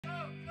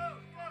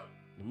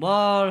No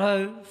matter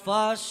how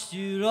fast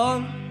you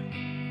run,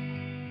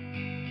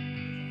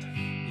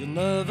 you'll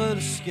never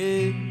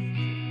escape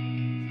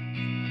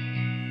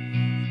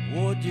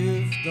what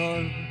you've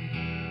done.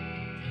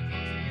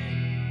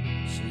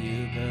 So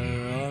you better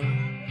run.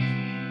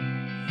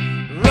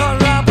 Run,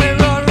 rabbit,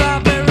 run,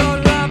 rabbit,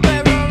 run,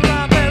 rabbit, run,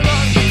 rabbit,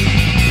 run.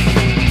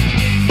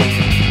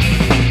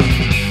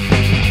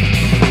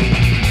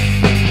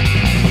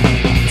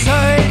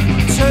 Time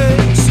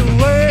takes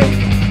away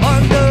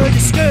under your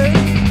skin.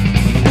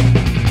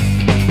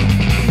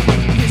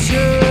 You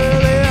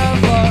surely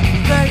ever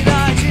think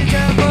that you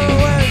never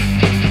win.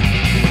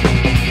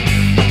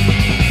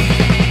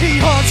 He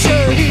haunts you,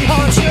 he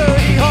haunts you,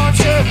 he haunts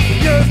you.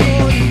 You're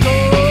going to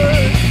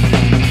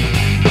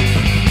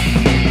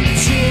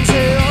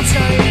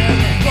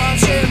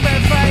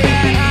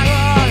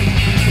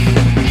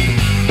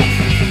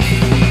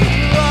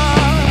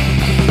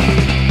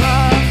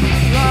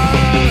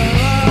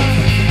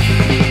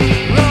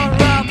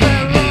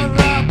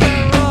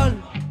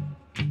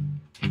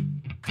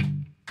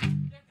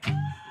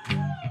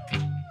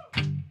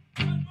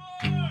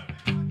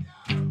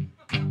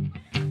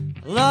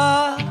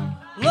La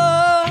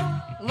la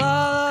la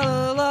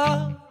la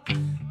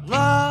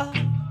la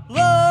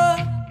la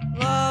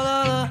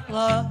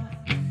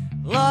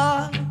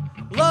la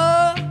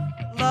la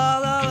la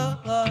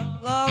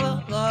la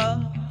la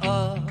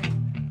la.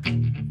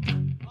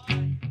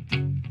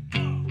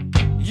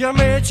 You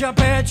made your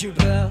bed, you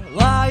better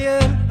lie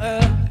in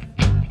it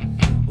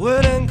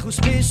with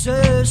enclosed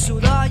spaces so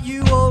that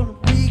you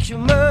won't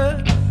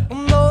recommit.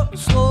 I'm not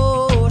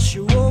slow, she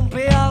won't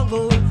be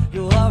alone.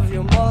 You'll have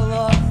your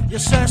mother, your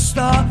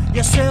sister,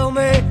 your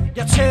cellmate,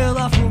 your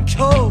telephone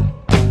code.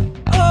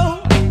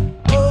 Oh,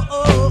 oh,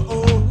 oh,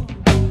 oh,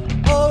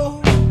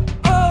 oh,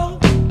 oh, oh,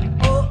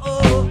 oh,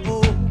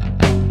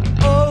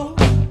 oh,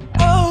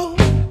 oh, oh,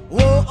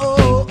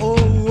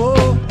 oh,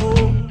 oh,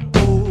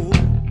 oh.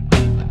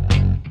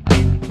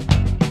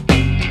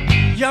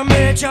 You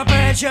made your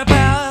bed, you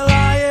better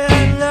lie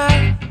in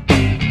there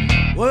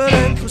with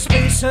enclosed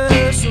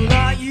spaces so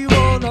that you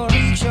won't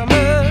reach your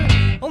man.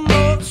 I'm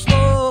not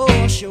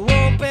slow, she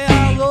won't be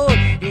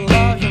alone. You'll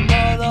have your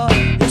mother,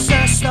 your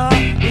sister,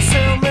 your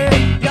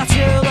cellmate, your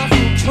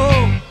telephone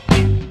code.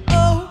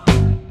 Oh,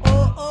 oh,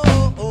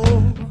 oh, oh,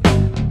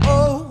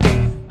 oh,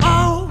 oh,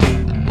 oh,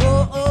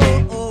 oh, oh, oh,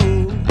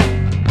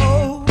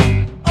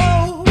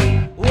 oh,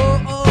 oh,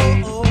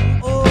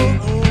 oh, oh.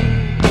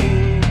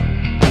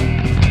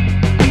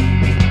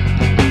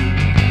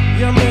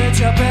 You made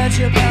your bed,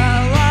 you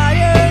better lie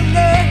in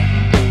there.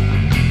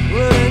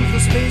 We're in for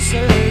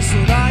spaces so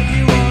that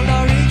you will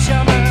not reach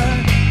your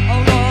man. Oh,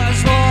 Lord,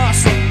 it's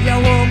lost, you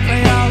won't be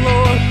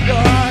alone.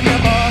 You'll have your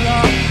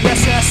mother, your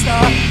sister,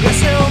 your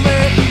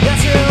cellmate, your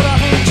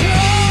telephone code.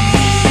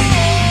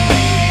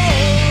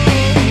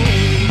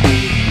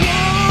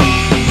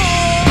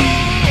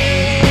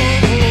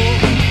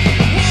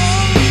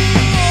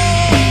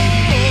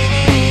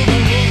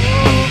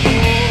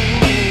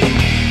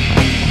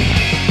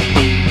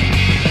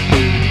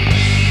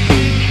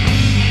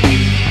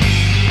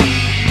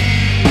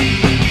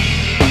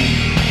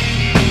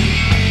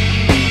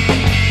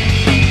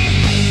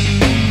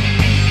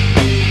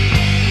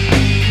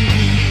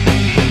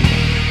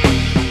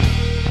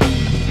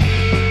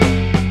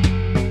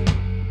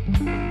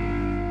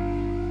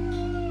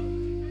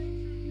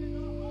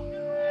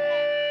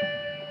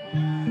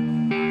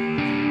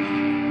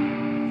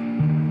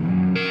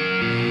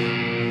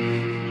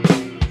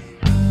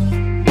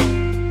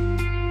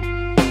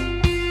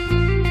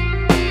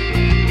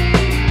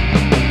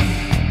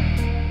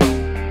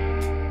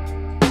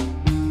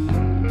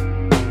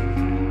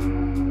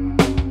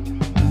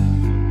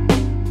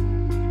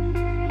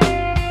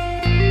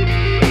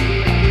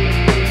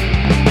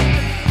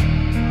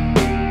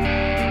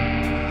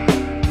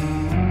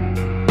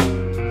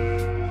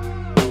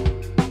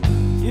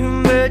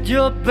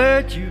 Your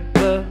bed, you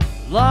better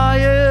lie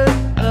in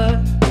it.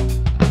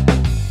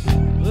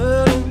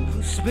 Waiting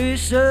for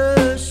spaces.